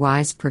by her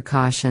wise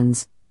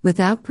precautions,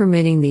 without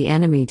permitting the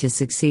enemy to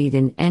succeed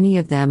in any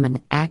of them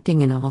and acting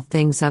in all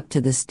things up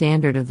to the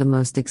standard of the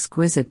most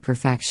exquisite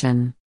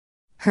perfection.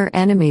 Her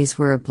enemies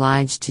were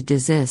obliged to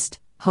desist,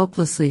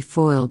 hopelessly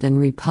foiled and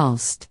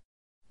repulsed.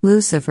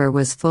 Lucifer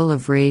was full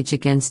of rage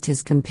against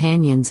his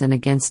companions and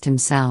against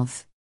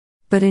himself.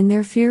 But in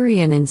their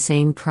fury and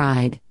insane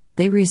pride,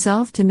 they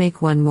resolved to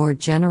make one more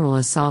general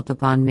assault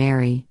upon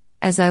Mary,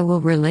 as I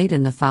will relate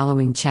in the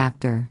following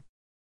chapter.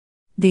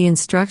 The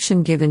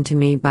instruction given to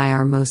me by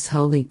our Most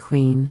Holy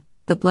Queen,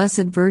 the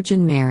Blessed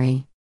Virgin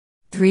Mary.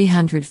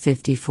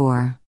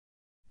 354.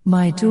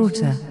 My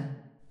daughter,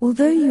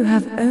 although you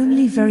have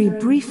only very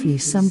briefly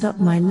summed up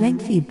my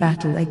lengthy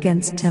battle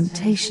against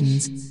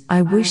temptations,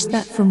 I wish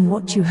that from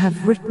what you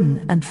have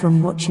written and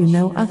from what you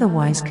know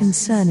otherwise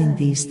concerning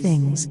these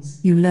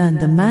things, you learn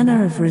the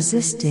manner of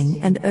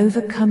resisting and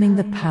overcoming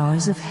the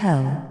powers of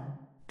hell.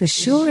 The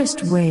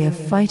surest way of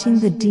fighting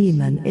the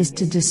demon is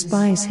to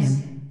despise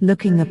him,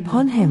 looking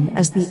upon him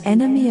as the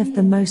enemy of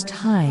the Most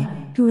High,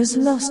 who has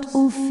lost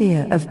all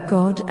fear of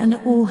God and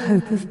all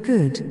hope of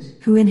good,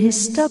 who in his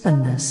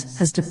stubbornness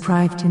has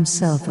deprived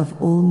himself of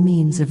all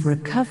means of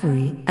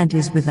recovery and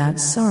is without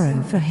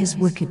sorrow for his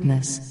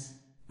wickedness.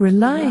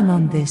 Relying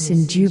on this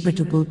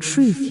indubitable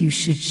truth, you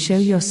should show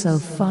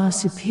yourself far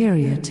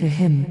superior to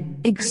him,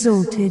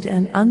 exalted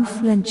and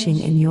unflinching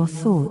in your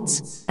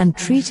thoughts, and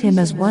treat him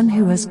as one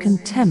who has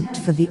contempt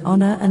for the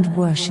honor and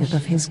worship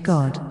of his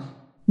God.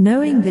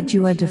 Knowing that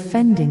you are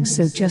defending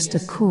so just a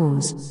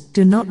cause,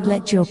 do not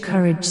let your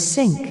courage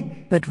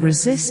sink, but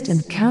resist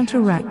and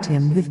counteract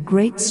him with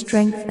great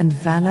strength and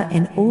valor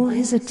in all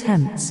his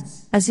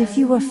attempts, as if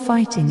you were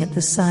fighting at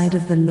the side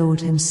of the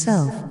Lord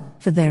himself,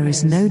 for there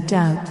is no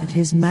doubt that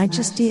his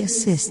Majesty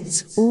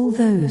assists all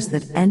those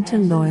that enter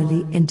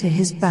loyally into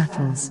his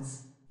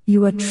battles.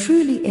 You are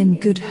truly in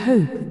good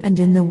hope and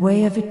in the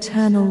way of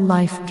eternal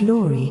life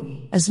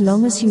glory, as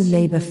long as you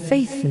labor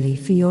faithfully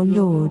for your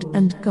Lord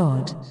and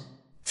God.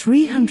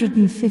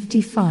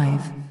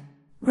 355.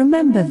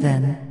 Remember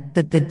then,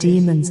 that the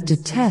demons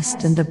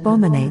detest and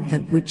abominate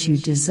that which you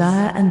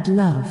desire and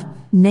love,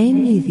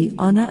 namely the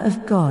honor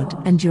of God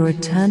and your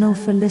eternal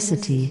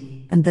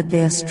felicity, and that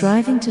they are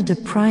striving to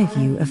deprive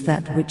you of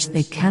that which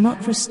they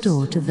cannot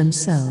restore to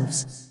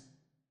themselves.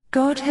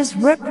 God has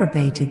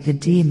reprobated the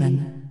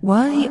demon,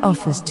 while he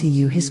offers to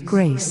you his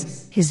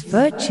grace, his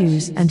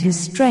virtues and his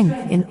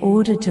strength in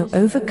order to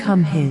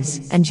overcome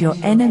his and your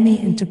enemy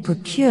and to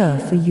procure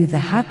for you the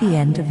happy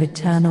end of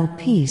eternal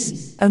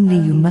peace. Only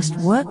you must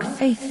work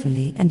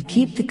faithfully and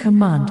keep the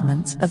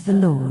commandments of the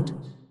Lord.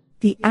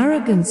 The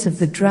arrogance of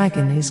the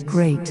dragon is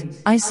great,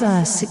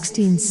 Isaiah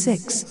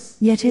 16:6,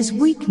 yet his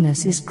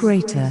weakness is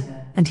greater,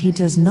 and he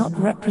does not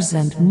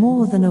represent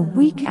more than a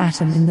weak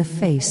atom in the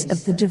face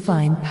of the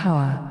divine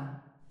power.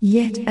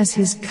 Yet as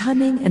his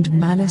cunning and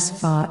malice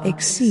far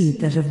exceed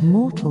that of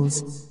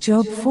mortals,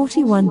 Job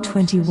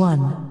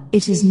 41:21,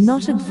 it is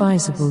not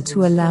advisable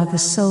to allow the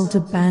soul to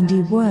bandy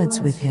words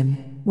with him,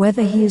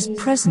 whether he is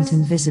present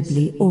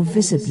invisibly or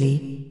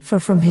visibly, for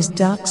from his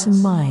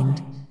darksome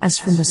mind, as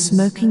from a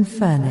smoking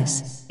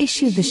furnace,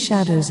 issue the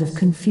shadows of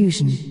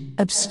confusion,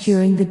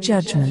 obscuring the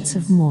judgments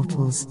of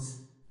mortals.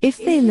 If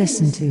they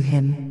listen to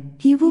him,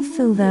 he will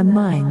fill their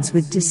minds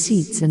with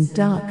deceits and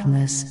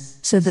darkness,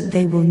 so that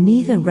they will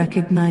neither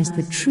recognize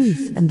the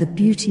truth and the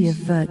beauty of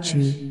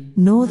virtue,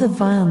 nor the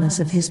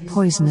vileness of his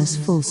poisonous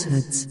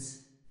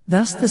falsehoods.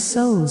 Thus the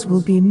souls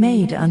will be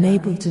made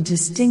unable to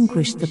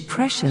distinguish the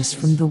precious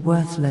from the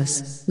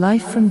worthless,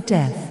 life from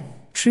death,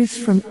 truth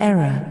from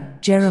error,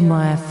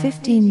 Jeremiah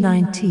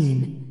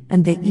 15:19,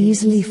 and they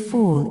easily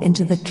fall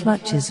into the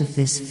clutches of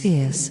this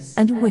fierce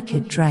and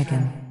wicked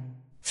dragon.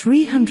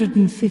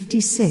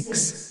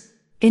 356.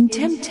 In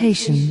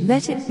temptation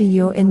let it be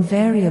your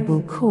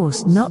invariable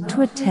course not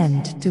to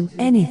attend to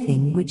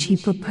anything which he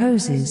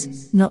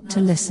proposes, not to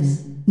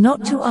listen,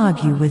 not to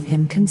argue with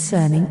him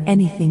concerning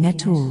anything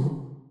at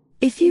all.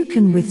 If you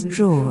can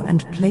withdraw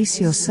and place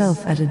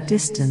yourself at a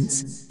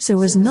distance,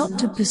 so as not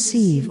to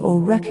perceive or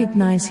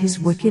recognize his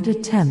wicked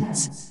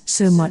attempts,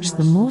 so much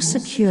the more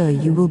secure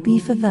you will be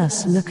for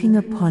thus looking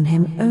upon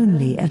him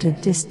only at a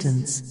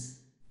distance.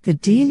 The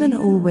demon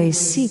always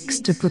seeks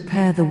to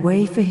prepare the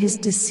way for his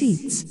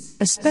deceits,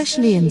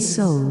 especially in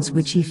souls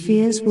which he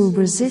fears will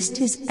resist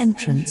his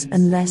entrance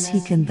unless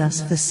he can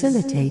thus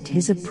facilitate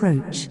his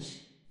approach.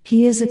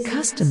 He is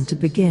accustomed to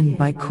begin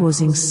by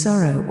causing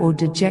sorrow or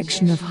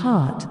dejection of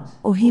heart,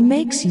 or he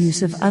makes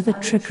use of other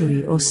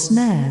trickery or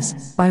snares,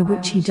 by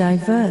which he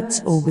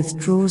diverts or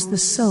withdraws the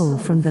soul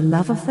from the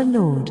love of the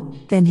Lord.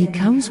 Then he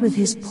comes with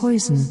his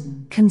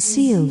poison,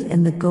 concealed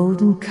in the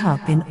golden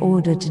cup in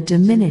order to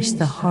diminish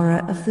the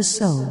horror of the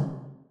soul.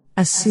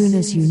 As soon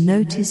as you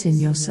notice in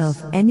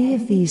yourself any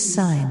of these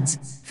signs,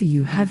 for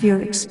you have your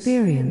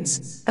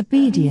experience,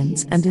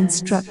 obedience and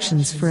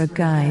instructions for a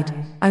guide,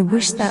 I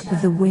wish that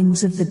with the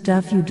wings of the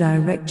dove you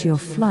direct your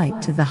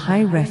flight to the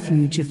high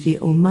refuge of the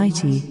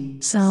Almighty,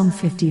 Psalm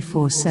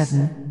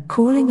 54:7,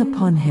 calling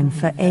upon him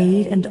for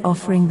aid and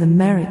offering the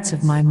merits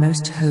of my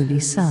most holy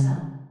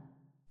Son.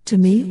 To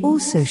me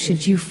also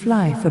should you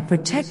fly for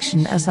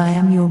protection, as I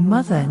am your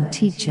mother and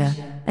teacher,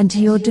 and to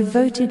your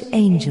devoted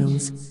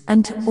angels,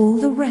 and to all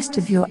the rest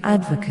of your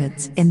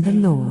advocates in the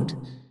Lord.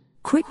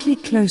 Quickly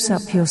close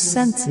up your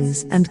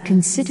senses and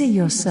consider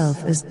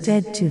yourself as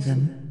dead to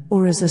them,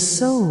 or as a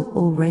soul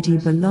already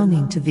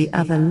belonging to the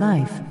other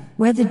life,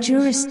 where the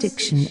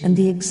jurisdiction and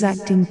the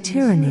exacting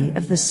tyranny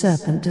of the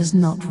serpent does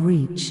not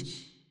reach.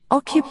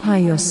 Occupy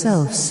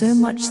yourself so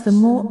much the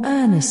more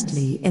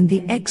earnestly in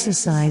the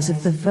exercise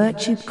of the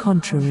virtue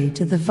contrary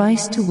to the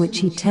vice to which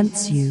he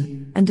tempts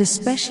you, and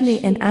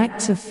especially in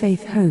acts of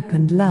faith, hope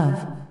and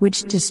love,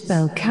 which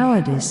dispel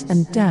cowardice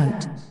and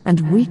doubt,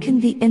 and weaken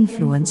the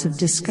influence of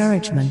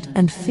discouragement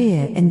and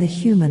fear in the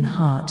human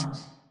heart.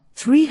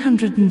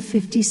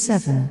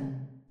 357.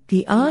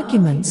 The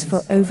arguments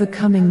for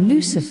overcoming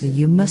Lucifer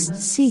you must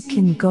seek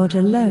in God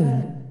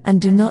alone, and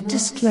do not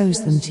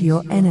disclose them to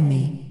your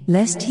enemy,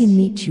 lest he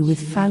meet you with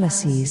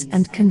fallacies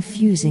and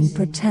confusing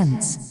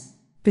pretense.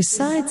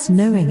 Besides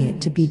knowing it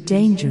to be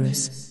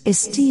dangerous,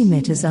 esteem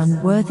it as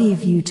unworthy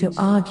of you to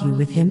argue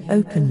with him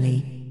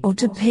openly, or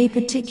to pay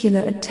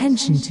particular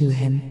attention to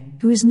him,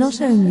 who is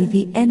not only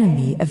the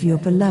enemy of your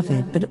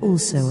beloved but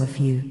also of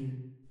you.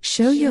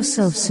 Show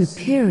yourself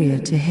superior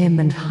to him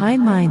and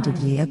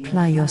high-mindedly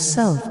apply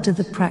yourself to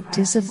the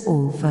practice of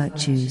all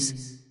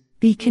virtues.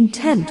 Be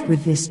content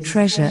with this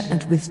treasure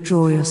and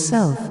withdraw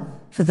yourself,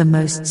 for the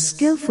most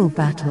skillful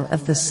battle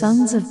of the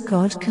sons of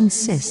God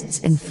consists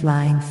in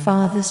flying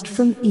farthest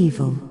from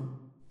evil.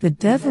 The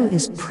devil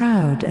is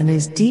proud and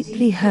is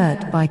deeply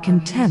hurt by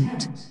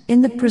contempt.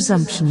 In the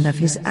presumption of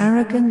his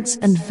arrogance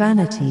and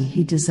vanity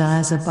he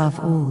desires above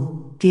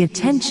all the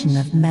attention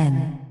of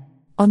men.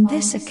 On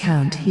this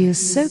account he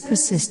is so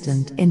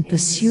persistent in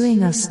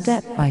pursuing us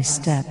step by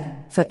step,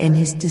 for in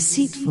his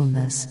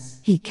deceitfulness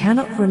he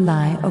cannot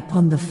rely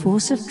upon the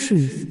force of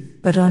truth,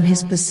 but on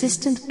his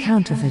persistent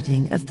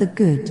counterfeiting of the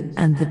good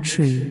and the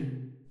true.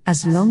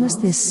 As long as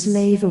this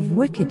slave of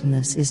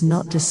wickedness is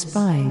not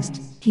despised,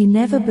 he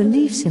never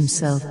believes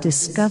himself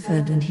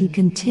discovered, and he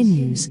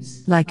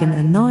continues, like an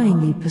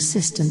annoyingly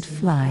persistent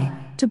fly,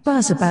 to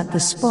buzz about the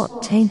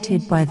spot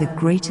tainted by the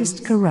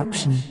greatest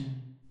corruption.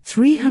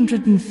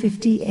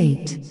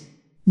 358.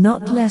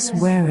 Not less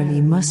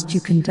warily must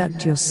you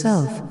conduct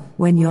yourself,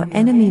 when your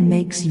enemy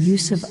makes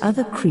use of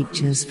other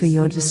creatures for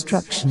your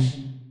destruction.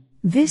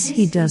 This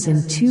he does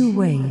in two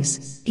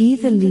ways,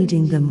 either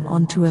leading them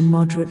on to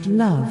immoderate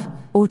love,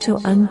 or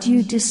to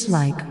undue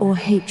dislike or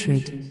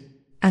hatred.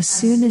 As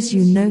soon as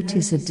you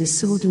notice a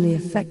disorderly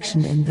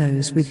affection in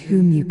those with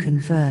whom you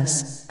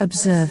converse,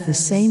 observe the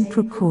same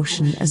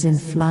precaution as in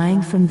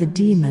flying from the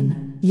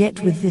demon,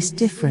 yet with this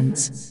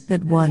difference,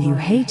 that while you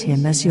hate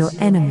him as your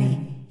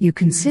enemy, you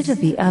consider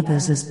the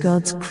others as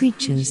God's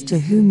creatures to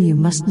whom you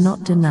must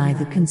not deny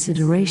the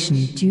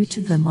consideration due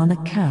to them on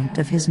account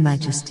of his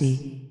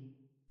majesty.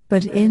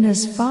 But in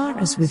as far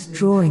as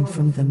withdrawing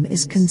from them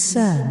is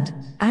concerned,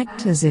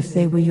 act as if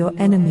they were your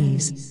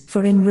enemies,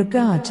 for in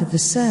regard to the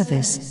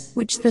service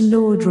which the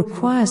Lord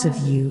requires of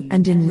you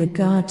and in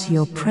regard to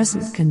your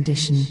present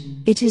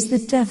condition, it is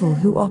the devil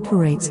who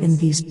operates in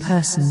these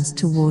persons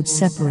towards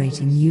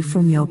separating you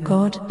from your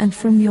God and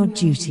from your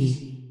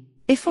duty.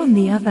 If on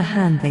the other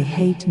hand they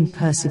hate and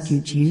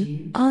persecute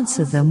you,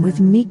 answer them with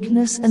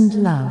meekness and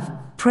love,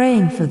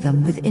 praying for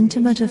them with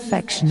intimate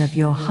affection of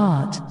your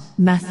heart.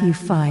 Matthew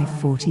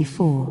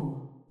 5:44.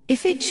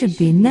 If it should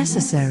be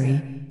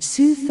necessary,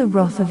 soothe the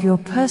wrath of your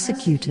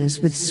persecutors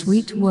with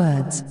sweet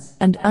words,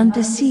 and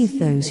undeceive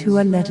those who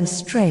are led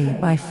astray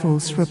by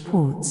false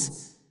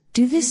reports.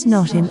 Do this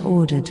not in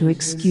order to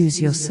excuse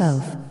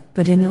yourself,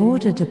 but in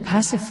order to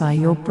pacify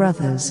your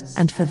brothers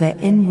and for their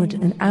inward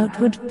and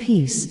outward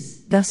peace.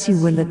 Thus you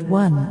will at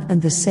one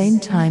and the same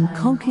time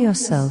conquer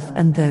yourself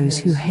and those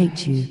who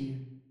hate you.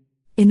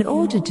 In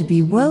order to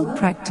be well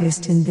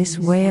practiced in this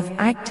way of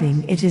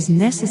acting, it is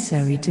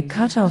necessary to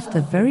cut off the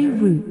very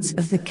roots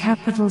of the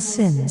capital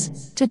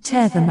sins, to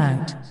tear them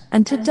out,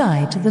 and to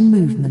die to the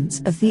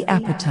movements of the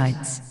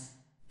appetites.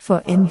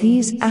 For in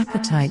these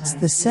appetites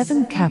the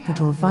 7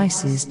 capital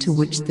vices to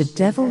which the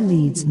devil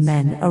leads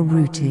men are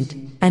rooted,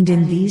 and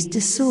in these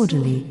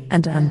disorderly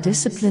and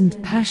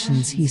undisciplined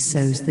passions he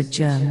sows the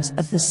germs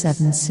of the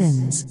 7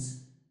 sins.